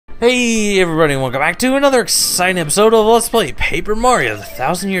Hey everybody, and welcome back to another exciting episode of Let's Play Paper Mario: The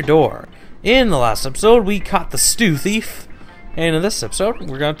Thousand-Year Door. In the last episode, we caught the stew thief, and in this episode,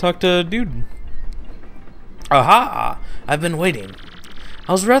 we're gonna talk to Dude. Aha! I've been waiting.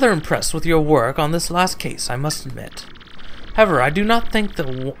 I was rather impressed with your work on this last case, I must admit. However, I do not think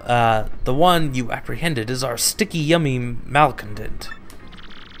the one you apprehended is our sticky, yummy malcontent.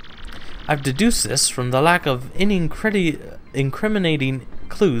 I've deduced this from the lack of any incriminating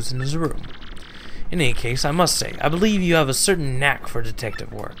clues in his room. In any case, I must say, I believe you have a certain knack for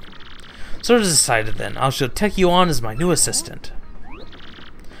detective work. So it is decided then, I shall take you on as my new assistant.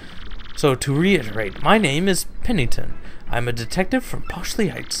 So to reiterate, my name is Pennington. I'm a detective from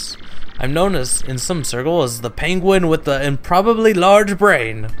Poshley Heights. I'm known as, in some circles, as the penguin with the improbably large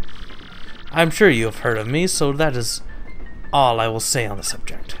brain. I'm sure you have heard of me, so that is all I will say on the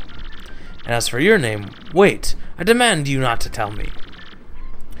subject. And as for your name, wait, I demand you not to tell me.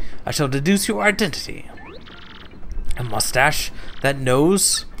 I shall deduce your identity. A mustache? That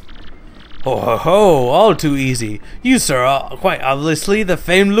nose? Ho ho ho, all too easy. You, sir, are quite obviously the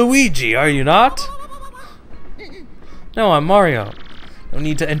famed Luigi, are you not? No, I'm Mario. No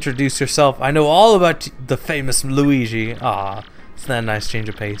need to introduce yourself. I know all about the famous Luigi. Ah, isn't that a nice change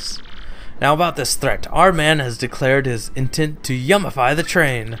of pace? Now about this threat. Our man has declared his intent to yummify the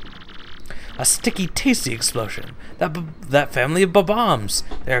train. A sticky, tasty explosion. That family of Bob-ombs.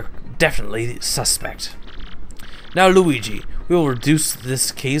 They're definitely suspect. Now, Luigi, we will reduce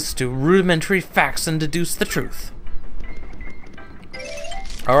this case to rudimentary facts and deduce the truth.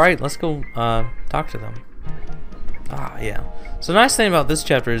 Alright, let's go talk to them. Ah, yeah. So the nice thing about this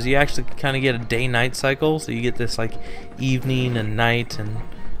chapter is you actually kind of get a day-night cycle. So you get this, like, evening and night and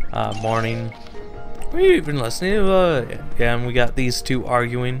morning. Are you even listening to, yeah, and we got these two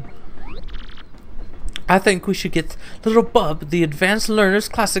arguing. I think we should get Little Bub the Advanced Learners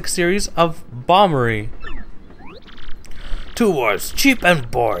Classic Series of Bombery. 2 words, cheap and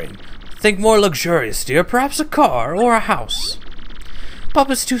boring. Think more luxurious, dear. Perhaps a car or a house.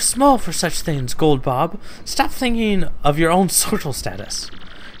 Bob is too small for such things, Gold Bob. Stop thinking of your own social status.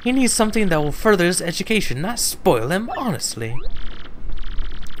 He needs something that will further his education, not spoil him, honestly.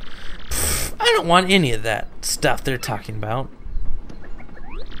 Pfft, I don't want any of that stuff they're talking about.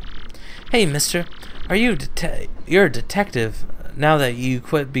 Hey, mister. Are you you're a detective now that you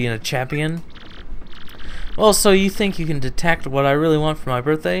quit being a champion? Well, so you think you can detect what I really want for my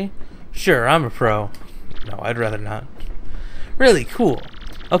birthday? Sure, I'm a pro. No, I'd rather not. Really cool.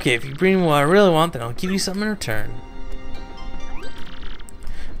 Okay, if you bring me what I really want, then I'll give you something in return.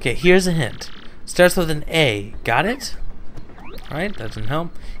 Okay, here's a hint. Starts with an A. Got it? Alright, that doesn't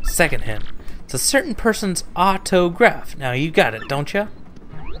help. Second hint. It's a certain person's autograph. Now, you got it, don't you?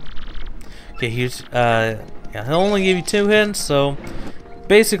 Okay, here's, yeah, he'll only give you 2 hints, so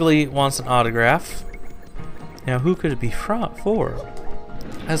basically wants an autograph. Now, who could it be for?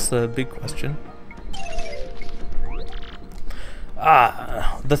 That's the big question.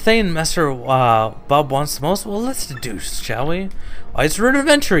 The thing Master Bob wants the most? Well, let's deduce, shall we? Oh, it's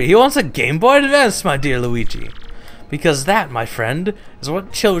rudimentary. He wants a Game Boy Advance, my dear Luigi. Because that, my friend, is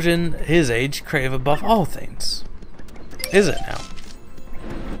what children his age crave above all things. Is it now?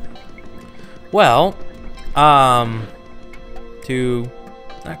 Well, to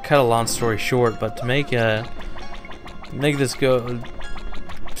not cut a long story short, but to make this go,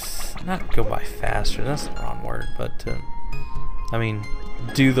 not go by faster, that's the wrong word, but I mean,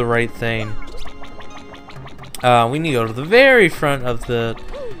 do the right thing. We need to go to the very front of the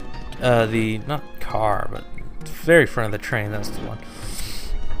not car, but very front of the train. That's the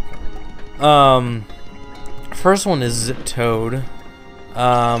one. First one is Zip Toad.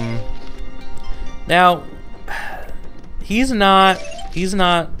 Now, he's not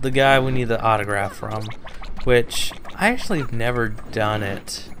the guy we need the autograph from, which I actually have never done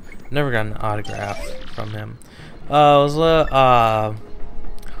it. Never got an autograph from him.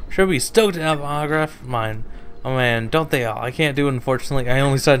 Should be stoked to have an autograph of mine. Oh man, don't they all? I can't do it, unfortunately. I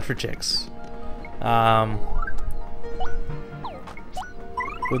only signed for chicks.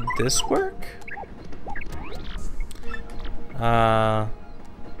 Would this work?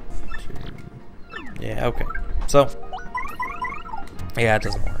 Yeah, okay. So, yeah, it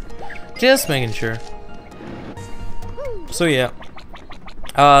doesn't work. Just making sure. So, yeah.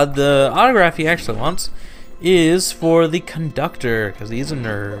 The autograph he actually wants is for the conductor, because he's a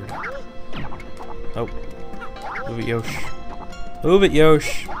nerd. Oh. Move it, Yosh. Move it,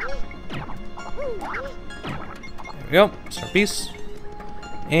 Yosh. There we go. Piece.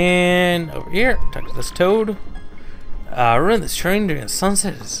 And over here, talk to this Toad. Running this train during the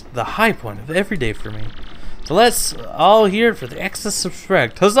sunset is the high point of every day for me. So let's all hear it for the excess of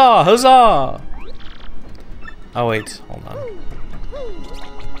respect. Huzzah! Huzzah! Oh wait, hold on.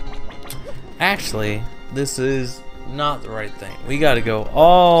 Actually, this is not the right thing. We gotta go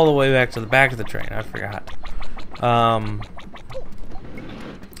all the way back to the back of the train. I forgot.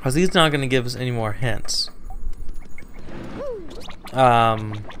 Because he's not gonna give us any more hints. Yeah.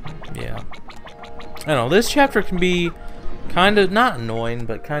 I don't know, this chapter can be kind of, not annoying,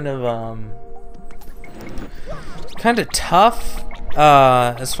 but kind of tough,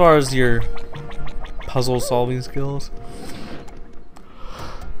 as far as your puzzle solving skills,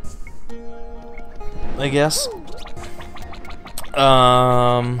 I guess.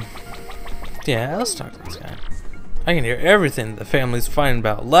 Yeah, let's talk to this guy. I can hear everything the family's fighting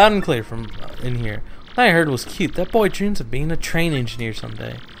about, loud and clear from in here. What I heard was cute. That boy dreams of being a train engineer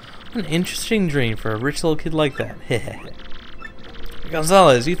someday. What an interesting dream for a rich little kid like that.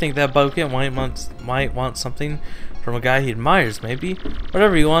 Gonzalez, you think that bokeh might want something from a guy he admires, maybe?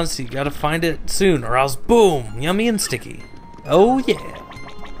 Whatever he wants, you gotta find it soon, or else boom, yummy and sticky. Oh yeah.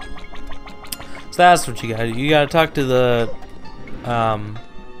 So that's what you gotta do. You gotta talk to the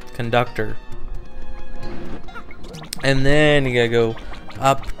conductor. And then you gotta go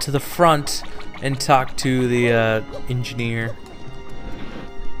up to the front and talk to the engineer.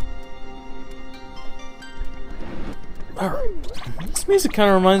 This music kind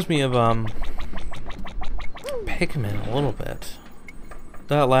of reminds me of Pikmin a little bit.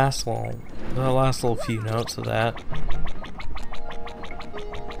 That last little few notes of that.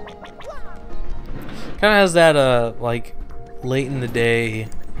 Kind of has that like late in the day.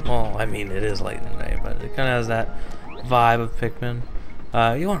 Well, I mean it is late in the day, but it kind of has that vibe of Pikmin.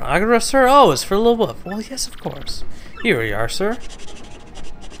 You want an autograph, sir? Oh, it's for Lil Wolf. Well, yes, of course. Here you are, sir.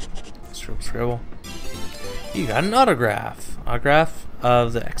 Scribble. You got an autograph. Autograph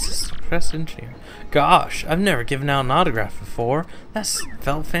of the Express Engineer. Gosh, I've never given out an autograph before. That's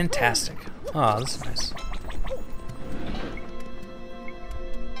felt fantastic. Oh, that's nice.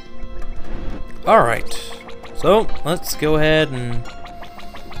 Alright. So, let's go ahead and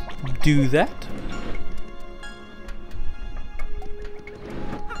do that.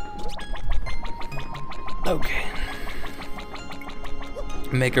 Okay.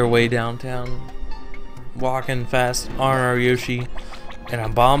 Make our way downtown. Walking fast on our Yoshi. And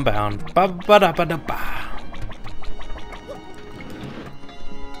I'm bomb bound. Ba ba da ba da ba.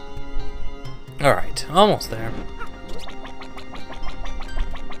 Alright, almost there.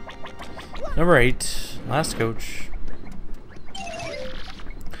 Number 8. Last coach.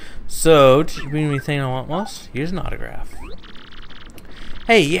 So, did you bring me anything I want most? Here's an autograph.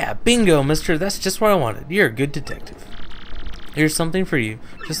 Hey, yeah, bingo, mister. That's just what I wanted. You're a good detective. Here's something for you,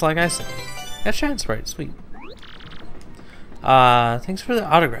 just like I said. That shines bright, sweet. Thanks for the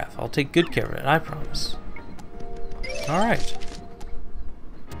autograph. I'll take good care of it, I promise. Alright.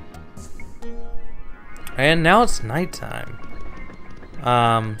 And now it's nighttime.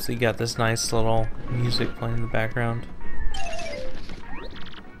 So you got this nice little music playing in the background.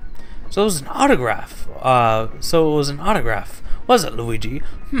 So it was an autograph. Was it, Luigi?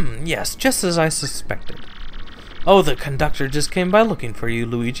 Yes, just as I suspected. Oh, the conductor just came by looking for you,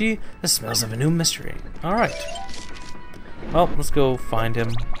 Luigi. This smells of a new mystery. Alright. Well, let's go find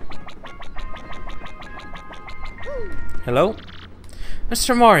him. Hello?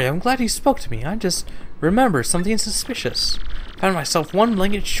 Mr. Mario, I'm glad you spoke to me. I just remembered something suspicious. Found myself one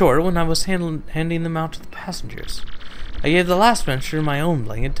blanket short when I was handing them out to the passengers. I gave the last venture my own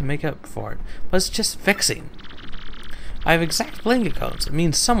blanket to make up for it, but it's just vexing. I have exact blanket codes. It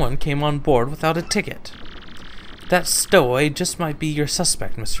means someone came on board without a ticket. That stowaway just might be your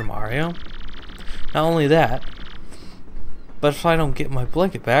suspect, Mr. Mario. Not only that, but if I don't get my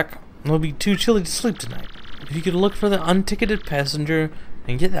blanket back, it'll be too chilly to sleep tonight. If you could look for the unticketed passenger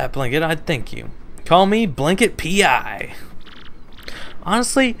and get that blanket, I'd thank you. Call me Blanket P.I.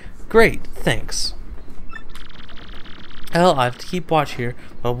 Honestly, great, thanks. Well, I have to keep watch here,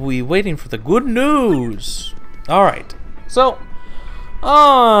 but we'll be waiting for the good news. Alright, so,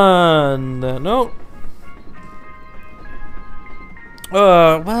 on that note,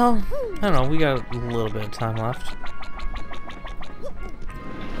 well, I don't know, we got a little bit of time left.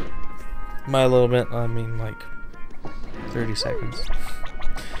 By a little bit, I mean like 30 seconds.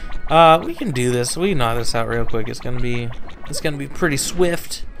 We can do this. We can knock this out real quick. It's gonna be pretty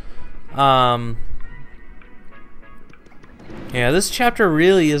swift. Yeah, this chapter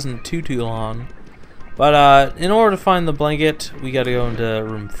really isn't too long. But in order to find the blanket, we gotta go into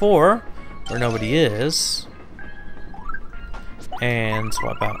room 4, where nobody is. And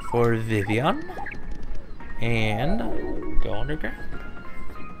swap out for Vivian. And go underground.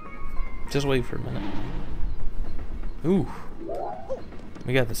 Just wait for a minute. Ooh.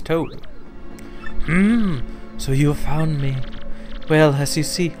 We got this toad. So you found me. Well, as you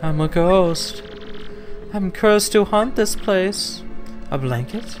see, I'm a ghost. I'm cursed to haunt this place. A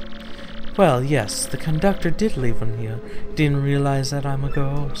blanket? Well, yes, the conductor did leave one here. Didn't realize that I'm a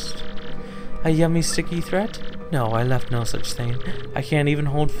ghost. A yummy sticky threat? No, I left no such thing. I can't even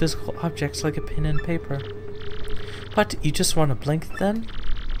hold physical objects like a pen and paper. But you just want a blanket then?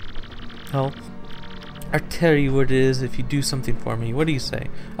 Well, I'll tell you what it is if you do something for me. What do you say?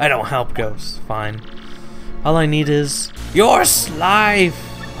 I don't help ghosts. Fine. All I need is your life.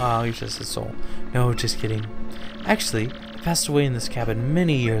 Oh, you're just a soul. No, just kidding. Actually, I passed away in this cabin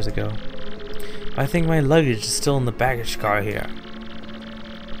many years ago. I think my luggage is still in the baggage car here.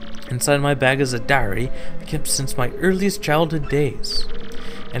 Inside my bag is a diary I kept since my earliest childhood days.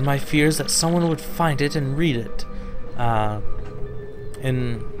 And my fear is that someone would find it and read it.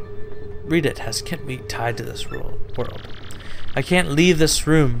 Has kept me tied to this world. I can't leave this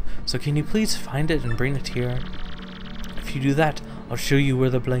room, so can you please find it and bring it here? If you do that, I'll show you where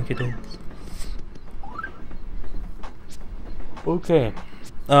the blanket is. Okay.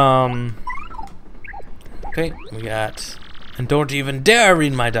 Okay, we got... And don't even dare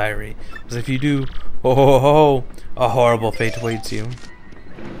read my diary, because if you do, a horrible fate awaits you.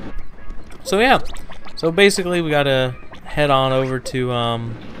 So yeah. So basically we gotta head on over to,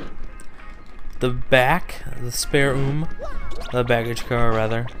 the back, the spare room. The baggage car,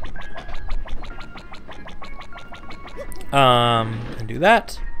 rather. And do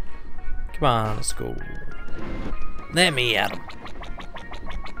that. Come on, let's go. Let me at him.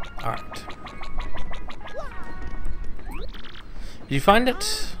 Alright. Did you find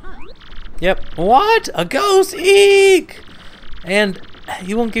it? Yep. What? A ghost? Eek! And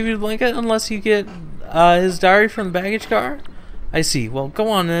he won't give you the blanket unless you get his diary from the baggage car? I see. Well, go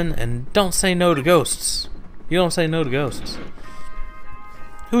on in and don't say no to ghosts. You don't say no to ghosts.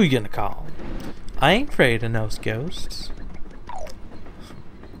 Who are you gonna call? I ain't afraid of no ghosts.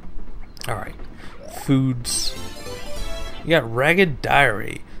 Alright. Foods. You got ragged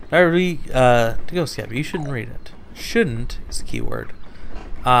diary. Diary, to ghost cabin. You shouldn't read it. Shouldn't is the key word.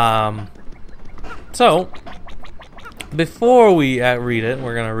 So, before we read it,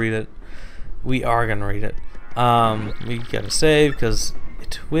 we're gonna read it. We are gonna read it. We gotta save because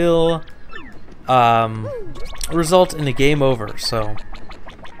it will result in a game over. So,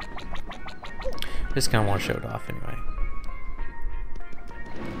 just kind of want to show it off anyway.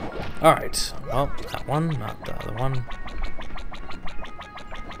 All right. Well, that one, not the other one.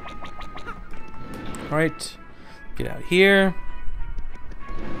 All right. Get out of here.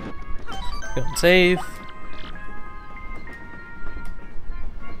 Go and save.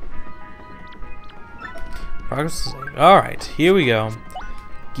 Progress save. Alright, here we go.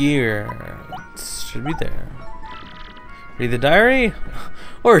 Gear. Should be there. Read the diary?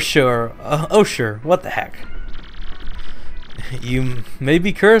 Or sure. Oh sure, what the heck. You may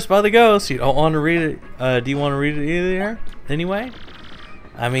be cursed by the ghost. You don't want to read it. Do you want to read it either? Anyway?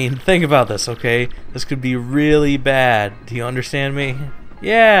 I mean, think about this, okay? This could be really bad. Do you understand me?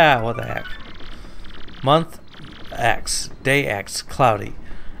 Yeah, what the heck. Month X, day X, cloudy.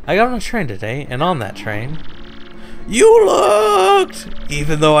 I got on a train today, and on that train... You looked!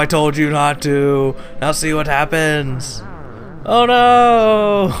 Even though I told you not to. Now see what happens. Oh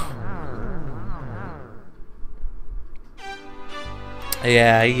no!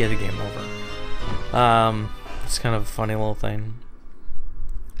 Yeah, you get a game over. It's kind of a funny little thing.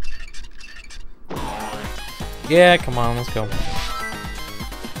 Yeah, come on, let's go.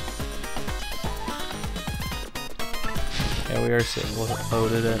 Yeah, we are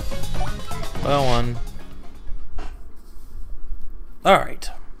loaded it. Well, one. Alright.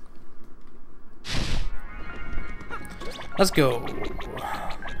 Let's go.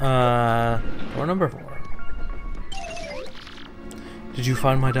 Door number 4. Did you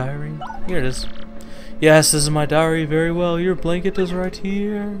find my diary? Here it is. Yes, this is my diary. Very well. Your blanket is right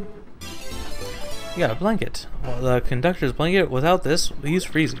here. You got a blanket. Well, the conductor's blanket. Without this, he's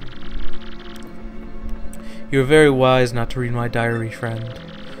freezing. You're very wise not to read my diary, friend.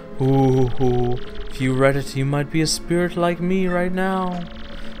 Ooh. If you read it, you might be a spirit like me right now.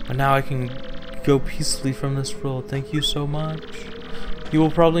 But now I can go peacefully from this world. Thank you so much. You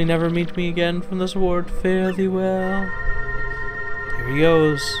will probably never meet me again from this world. Fare thee well. Here he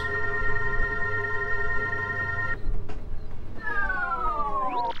goes.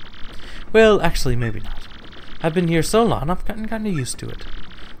 Well, actually, maybe not. I've been here so long, I've gotten kind of used to it.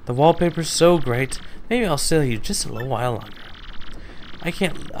 The wallpaper's so great. Maybe I'll stay here just a little while longer. I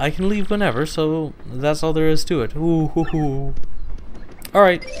can leave whenever, so that's all there is to it. Ooh.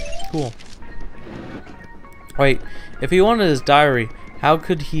 Alright, cool. Wait, if he wanted his diary, how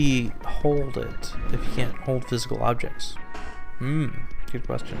could he hold it if he can't hold physical objects? Good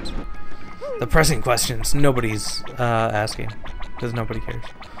questions. The pressing questions nobody's asking, because nobody cares.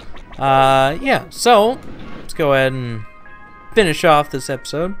 Yeah, so let's go ahead and finish off this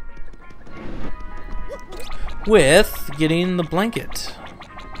episode with getting the blanket.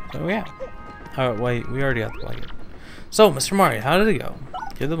 So yeah. Oh wait, we already got the blanket. So, Mr. Mario, how did it go?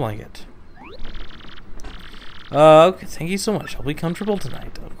 Get the blanket. Okay, thank you so much. I'll be comfortable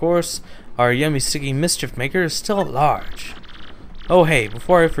tonight. Of course, our yummy sticky mischief maker is still at large. Oh hey,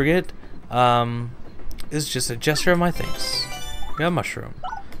 before I forget, this is just a gesture of my thanks. You got a mushroom.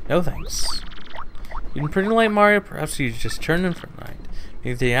 No thanks. You've been pretty late, Mario. Perhaps you just turned in for the night. If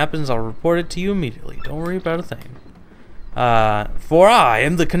anything happens, I'll report it to you immediately. Don't worry about a thing. For I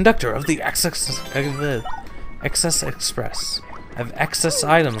am the conductor of the Excess Express. I have excess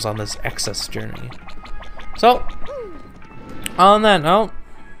items on this excess journey. So, on that note,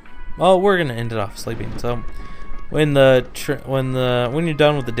 well, we're gonna end it off sleeping. So, when you're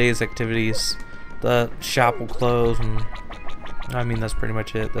done with the day's activities, the shop will close, and I mean that's pretty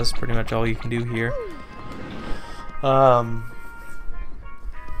much it. That's pretty much all you can do here.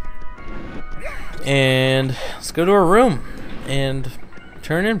 And let's go to our room and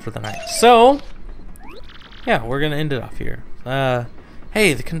turn in for the night. So, yeah, we're gonna end it off here.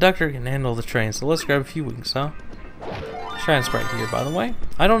 Hey, the conductor can handle the train, so let's grab a few wings, huh? Shine Sprite here, by the way.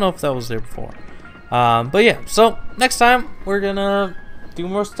 I don't know if that was there before. But yeah, so next time we're gonna do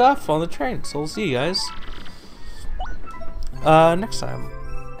more stuff on the train. So we'll see you guys next time.